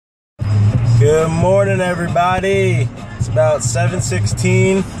Good morning, everybody. It's about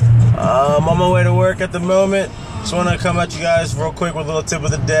 7:16. I'm on my way to work at the moment. Just want to come at you guys real quick with a little tip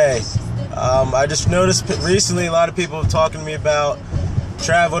of the day. I just noticed recently a lot of people talking to me about,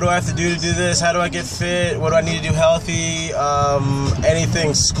 Trav, what do I have to do this? How do I get fit? What do I need to do healthy?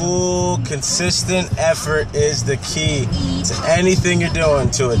 Anything. School, consistent effort is the key to anything you're doing,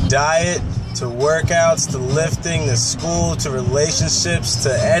 to a diet, to workouts, to lifting, to school, to relationships,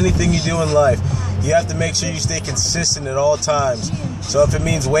 to anything you do in life. You have to make sure you stay consistent at all times. So if it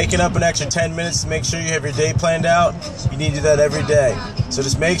means waking up an extra 10 minutes to make sure you have your day planned out, you need to do that every day. So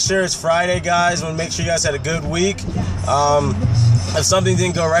just make sure it's Friday, guys. I want to make sure you guys had a good week. If something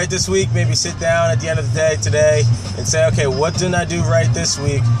didn't go right this week, maybe sit down at the end of the day today and say, okay, what didn't I do right this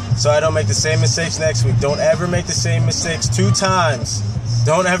week so I don't make the same mistakes next week? Don't ever make the same mistakes 2 times.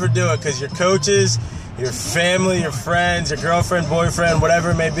 Don't ever do it, because your coaches, your family, your friends, your girlfriend, boyfriend,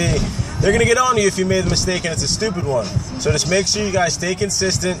 whatever it may be, they're going to get on you if you made the mistake and it's a stupid one. So just make sure you guys stay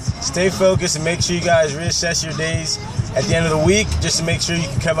consistent, stay focused, and make sure you guys reassess your days at the end of the week just to make sure you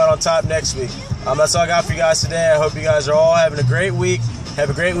can come out on top next week. That's all I got for you guys today. I hope you guys are all having a great week. Have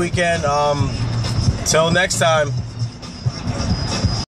a great weekend. Till next time.